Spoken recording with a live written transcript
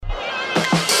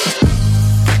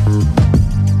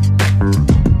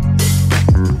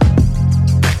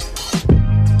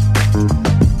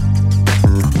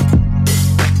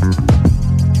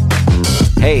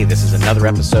another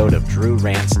episode of Drew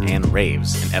Rants and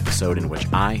Raves, an episode in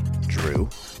which I, Drew,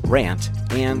 rant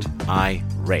and I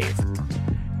rave.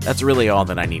 That's really all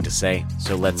that I need to say,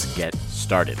 so let's get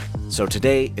started. So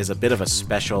today is a bit of a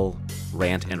special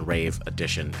rant and rave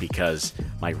edition because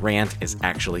my rant is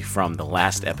actually from the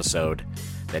last episode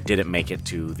that didn't make it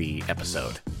to the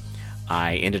episode.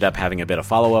 I ended up having a bit of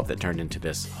follow-up that turned into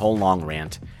this whole long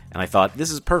rant, and I thought, this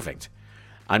is perfect.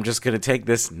 I'm just going to take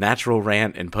this natural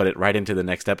rant and put it right into the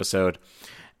next episode,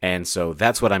 and so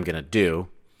that's what I'm going to do.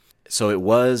 So it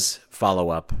was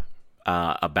follow-up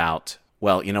about,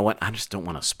 well, you know what? I just don't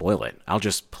want to spoil it. I'll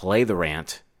just play the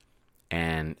rant,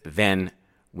 and then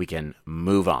we can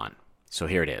move on. So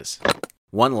here it is.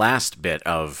 One last bit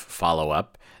of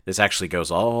follow-up. This actually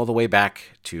goes all the way back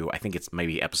to, I think it's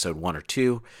maybe episode 1 or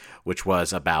 2, which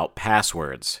was about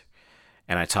passwords.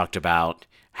 And I talked about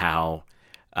how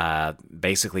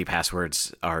basically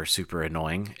passwords are super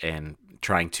annoying and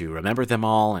trying to remember them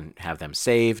all and have them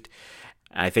saved.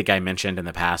 I think I mentioned in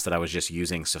the past that I was just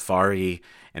using Safari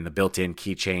and the built-in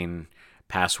keychain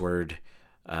password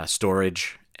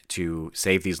storage to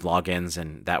save these logins,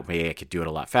 and that way I could do it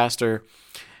a lot faster.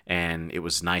 And it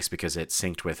was nice because it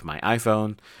synced with my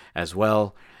iPhone as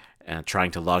well,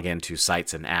 trying to log into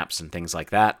sites and apps and things like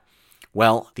that.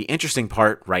 Well, the interesting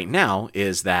part right now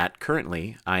is that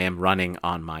currently I am running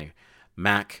on my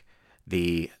Mac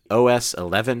the OS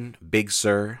 11 Big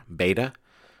Sur beta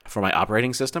for my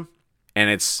operating system, and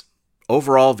it's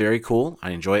overall very cool. I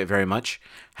enjoy it very much.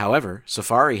 However,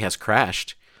 Safari has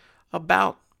crashed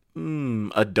about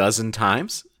a dozen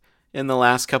times in the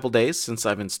last couple days since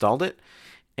I've installed it,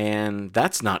 and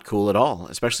that's not cool at all,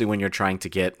 especially when you're trying to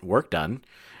get work done.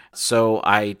 So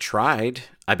I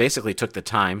basically took the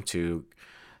time to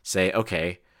say,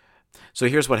 okay, so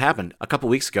here's what happened. A couple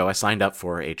weeks ago, I signed up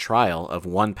for a trial of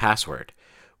 1Password,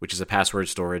 which is a password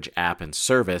storage app and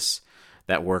service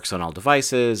that works on all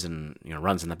devices and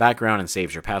runs in the background and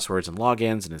saves your passwords and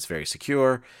logins, and it's very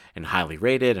secure and highly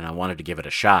rated, and I wanted to give it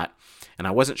a shot. And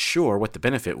I wasn't sure what the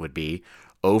benefit would be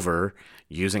over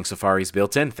using Safari's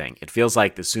built-in thing. It feels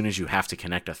like as soon as you have to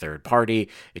connect a third party,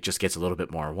 it just gets a little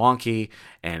bit more wonky,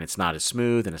 and it's not as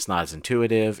smooth, and it's not as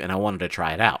intuitive, and I wanted to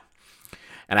try it out.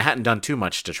 And I hadn't done too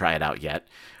much to try it out yet,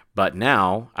 but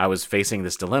now I was facing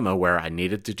this dilemma where I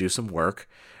needed to do some work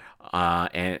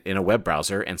in a web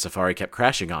browser, and Safari kept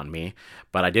crashing on me,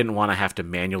 but I didn't want to have to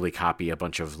manually copy a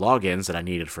bunch of logins that I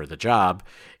needed for the job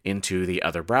into the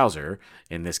other browser,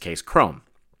 in this case Chrome.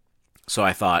 So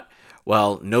I thought,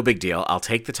 well, no big deal. I'll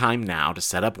take the time now to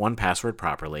set up 1Password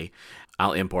properly.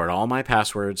 I'll import all my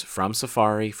passwords from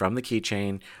Safari, from the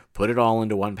keychain, put it all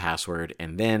into 1Password,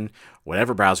 and then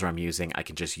whatever browser I'm using, I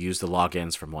can just use the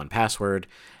logins from 1Password,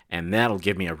 and that'll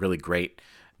give me a really great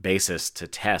basis to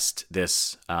test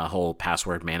this whole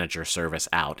password manager service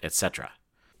out, etc.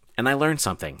 And I learned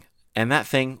something, and that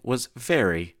thing was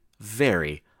very,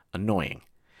 very annoying.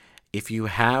 If you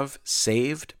have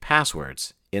saved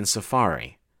passwords in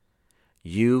Safari,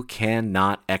 you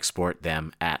cannot export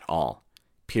them at all.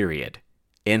 Period.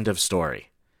 End of story.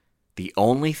 The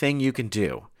only thing you can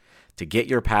do to get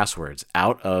your passwords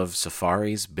out of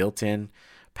Safari's built-in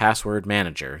password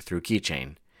manager through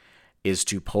Keychain is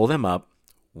to pull them up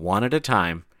one at a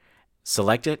time,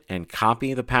 select it, and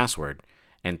copy the password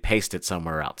and paste it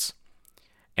somewhere else.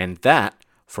 And that,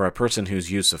 for a person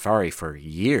who's used Safari for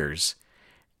years,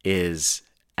 is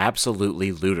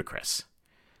absolutely ludicrous.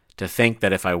 To think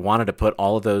that if I wanted to put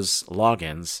all of those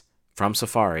logins from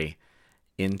Safari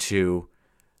into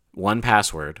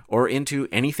 1Password, or into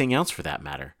anything else for that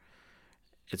matter,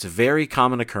 it's a very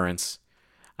common occurrence.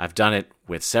 I've done it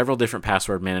with several different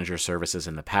password manager services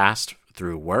in the past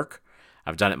through work.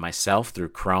 I've done it myself through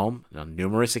Chrome on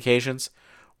numerous occasions,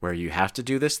 where you have to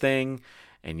do this thing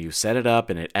and you set it up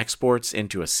and it exports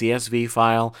into a CSV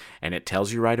file and it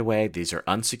tells you right away these are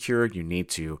unsecured. You need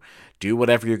to do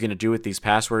whatever you're going to do with these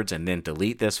passwords and then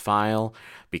delete this file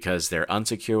because they're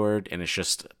unsecured, and it's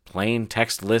just plain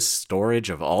text list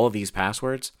storage of all of these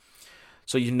passwords.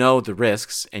 So you know the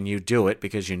risks and you do it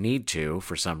because you need to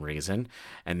for some reason,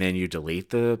 and then you delete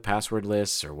the password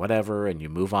lists or whatever and you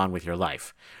move on with your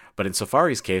life. But in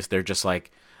Safari's case, they're just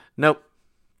like, nope,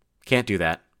 can't do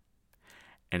that.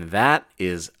 And that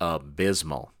is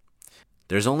abysmal.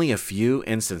 There's only a few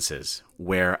instances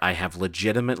where I have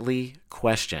legitimately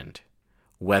questioned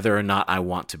whether or not I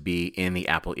want to be in the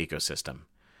Apple ecosystem.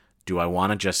 Do I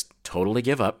want to just totally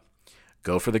give up,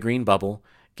 go for the green bubble,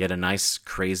 get a nice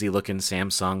crazy looking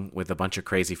Samsung with a bunch of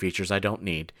crazy features I don't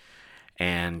need,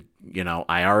 and,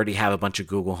 I already have a bunch of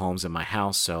Google Homes in my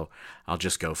house, so I'll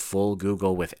just go full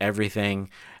Google with everything,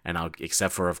 and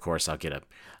except for, of course, I'll get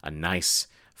a nice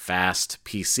fast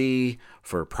PC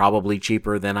for probably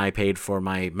cheaper than I paid for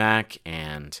my Mac,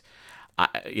 and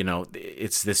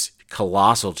it's this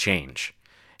colossal change.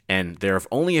 And there are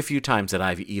only a few times that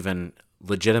I've even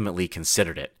legitimately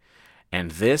considered it.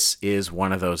 And this is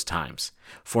one of those times.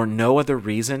 For no other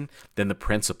reason than the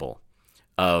principle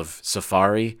of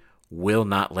Safari will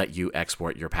not let you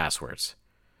export your passwords.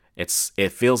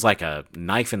 It feels like a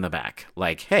knife in the back.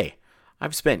 Like, hey,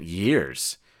 I've spent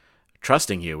years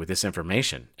trusting you with this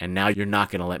information, and now you're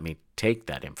not going to let me take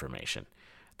that information.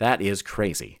 That is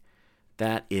crazy.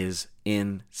 That is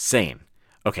insane.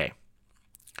 Okay.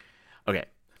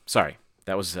 Sorry.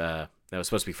 That was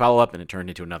supposed to be follow-up, and it turned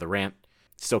into another rant.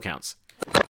 Still counts.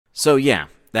 So yeah,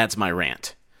 that's my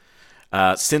rant.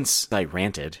 Since I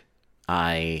ranted,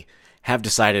 I have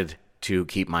decided to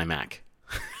keep my Mac.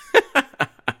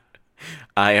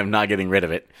 I am not getting rid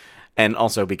of it. And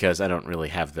also because I don't really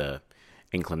have the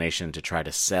inclination to try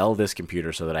to sell this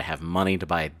computer so that I have money to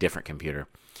buy a different computer.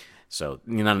 So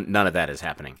none of that is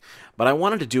happening. But I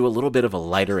wanted to do a little bit of a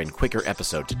lighter and quicker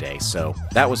episode today. So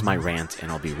that was my rant,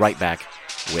 and I'll be right back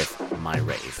with my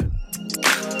rave.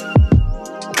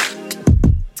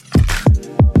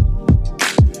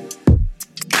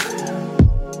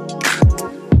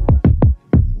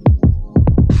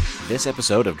 This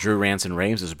episode of Drew Rants and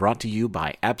Raves is brought to you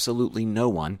by absolutely no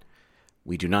one.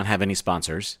 We do not have any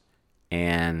sponsors.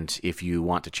 And if you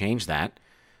want to change that,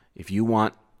 if you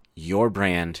want your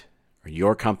brand or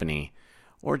your company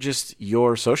or just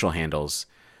your social handles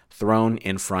thrown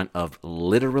in front of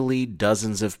literally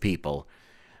dozens of people,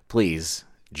 please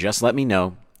just let me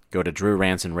know. Go to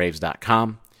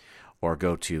drewrantsandраves.com or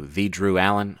go to The Drew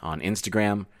Allen on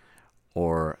Instagram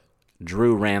or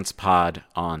Drew Rants Pod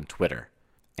on Twitter.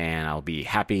 And I'll be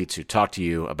happy to talk to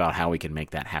you about how we can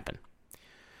make that happen.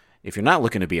 If you're not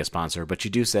looking to be a sponsor, but you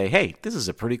do say, hey, this is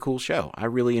a pretty cool show, I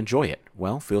really enjoy it,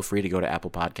 well, feel free to go to Apple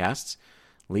Podcasts,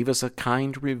 leave us a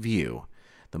kind review.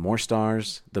 The more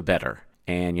stars, the better.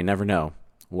 And you never know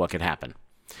what could happen.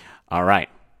 All right,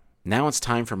 now it's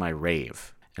time for my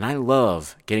rave. And I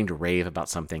love getting to rave about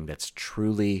something that's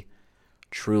truly,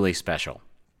 truly special.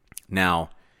 Now,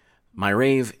 my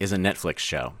rave is a Netflix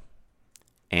show.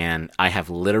 And I have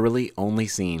literally only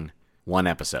seen one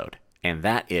episode, and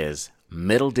that is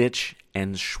Middleditch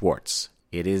and Schwartz.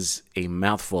 It is a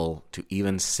mouthful to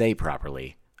even say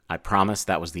properly. I promise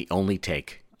that was the only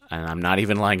take, and I'm not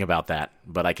even lying about that,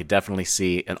 but I could definitely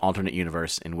see an alternate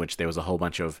universe in which there was a whole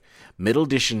bunch of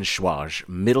Middleditch and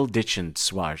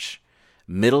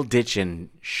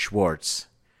Schwartz.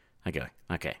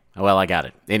 Okay. Well, I got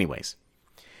it. Anyways,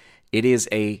 it is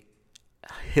a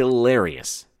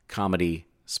hilarious comedy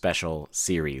special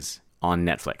series on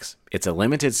Netflix. It's a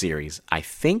limited series. I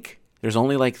think there's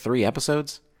only like 3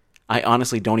 episodes. I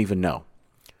honestly don't even know.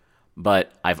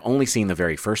 But I've only seen the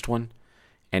very first one,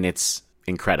 and it's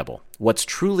incredible. What's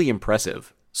truly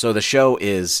impressive, so the show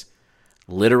is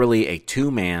literally a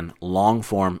 2-man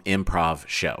long-form improv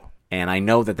show. And I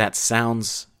know that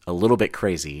sounds a little bit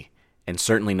crazy, and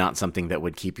certainly not something that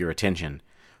would keep your attention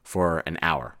for an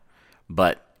hour.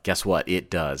 But guess what?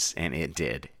 It does, and it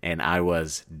did. And I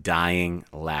was dying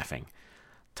laughing.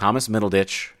 Thomas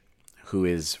Middleditch, who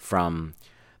is from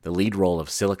the lead role of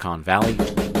Silicon Valley.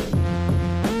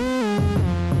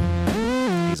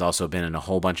 He's also been in a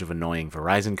whole bunch of annoying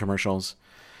Verizon commercials.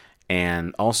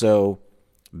 And also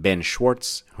Ben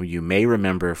Schwartz, who you may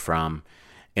remember from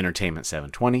Entertainment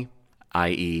 720,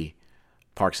 i.e.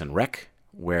 Parks and Rec,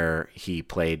 where he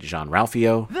played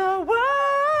Jean-Ralphio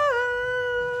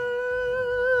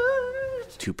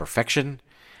to perfection,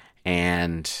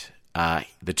 and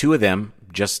the two of them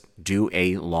just do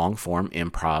a long-form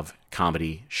improv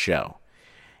comedy show.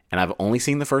 And I've only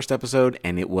seen the first episode,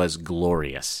 and it was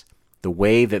glorious. The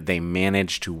way that they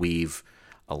managed to weave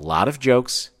a lot of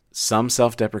jokes, some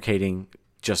self-deprecating,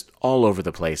 just all over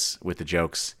the place with the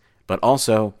jokes, but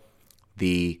also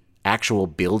the actual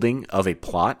building of a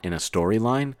plot in a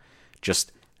storyline,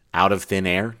 just out of thin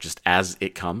air, just as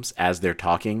it comes, as they're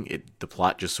talking, the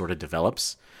plot just sort of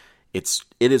develops. It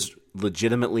is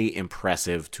legitimately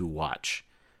impressive to watch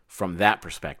from that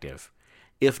perspective,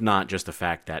 if not just the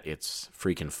fact that it's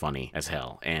freaking funny as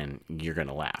hell, and you're going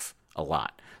to laugh a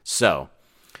lot. So,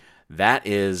 that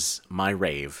is my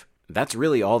rave. That's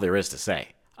really all there is to say.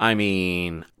 I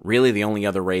mean, really the only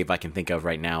other rave I can think of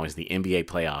right now is the NBA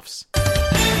playoffs,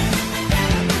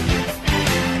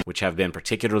 which have been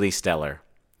particularly stellar.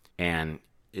 And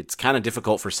it's kind of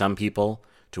difficult for some people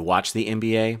to watch the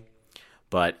NBA,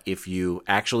 but if you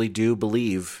actually do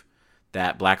believe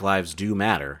that Black lives do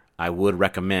matter, I would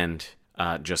recommend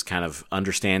just kind of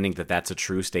understanding that that's a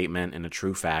true statement and a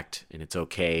true fact, and it's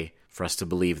okay for us to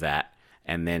believe that,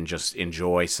 and then just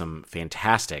enjoy some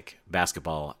fantastic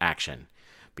basketball action,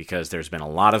 because there's been a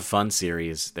lot of fun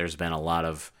series. There's been a lot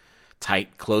of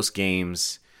tight, close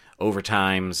games,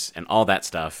 overtimes, and all that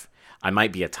stuff. I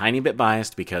might be a tiny bit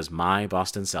biased because my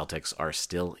Boston Celtics are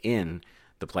still in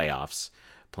the playoffs,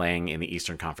 playing in the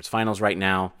Eastern Conference Finals right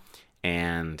now,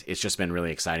 and it's just been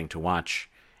really exciting to watch.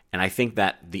 And I think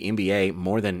that the NBA,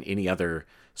 more than any other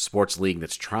sports league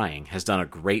that's trying, has done a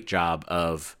great job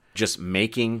of just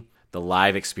making the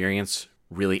live experience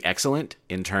really excellent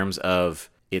in terms of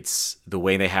it's the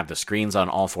way they have the screens on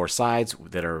all four sides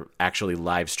that are actually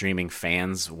live streaming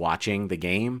fans watching the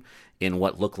game in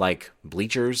what look like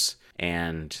bleachers,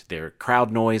 and their crowd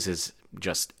noise is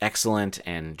just excellent,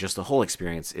 and just the whole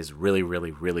experience is really,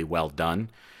 really, really well done,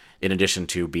 in addition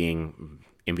to being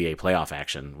NBA playoff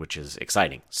action, which is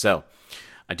exciting. So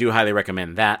I do highly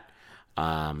recommend that.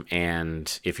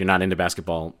 And if you're not into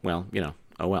basketball, well,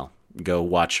 oh well. Go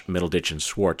watch Middleditch and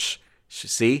Schwartz.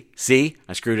 See?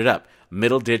 I screwed it up.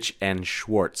 Middleditch and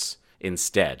Schwartz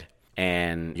instead,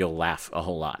 and you'll laugh a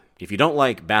whole lot. If you don't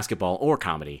like basketball or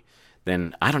comedy,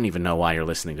 then I don't even know why you're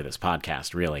listening to this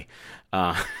podcast, really.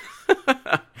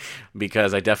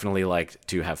 Because I definitely like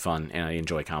to have fun, and I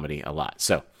enjoy comedy a lot.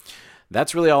 So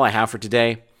that's really all I have for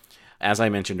today. As I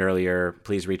mentioned earlier,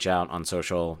 please reach out on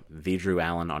social, The Drew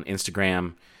Allen on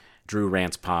Instagram, Drew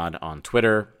Rants Pod on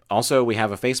Twitter. Also, we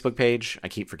have a Facebook page. I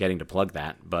keep forgetting to plug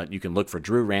that, but you can look for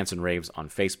Drew Rants and Raves on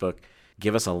Facebook.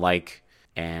 Give us a like,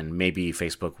 and maybe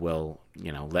Facebook will,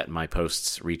 let my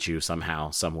posts reach you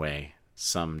somehow, some way,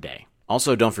 someday.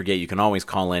 Also, don't forget, you can always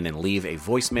call in and leave a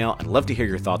voicemail. I'd love to hear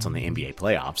your thoughts on the NBA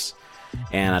playoffs,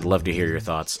 and I'd love to hear your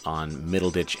thoughts on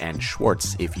Middleditch and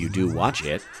Schwartz if you do watch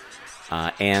it.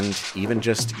 And even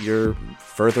just your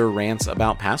further rants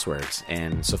about passwords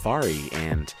and Safari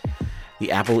and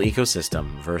the Apple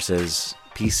ecosystem versus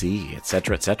PC,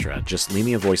 etc., etc. Just leave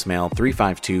me a voicemail,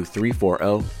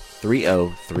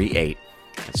 352-340-3038.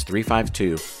 That's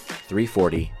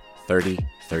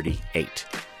 352-340-3038.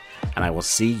 And I will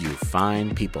see you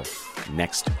fine people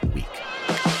next week.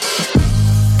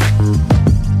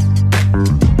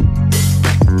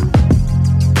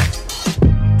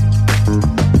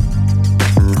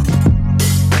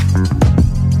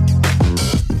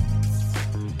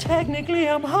 Technically,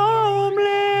 I'm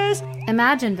homeless.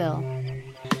 Imagineville,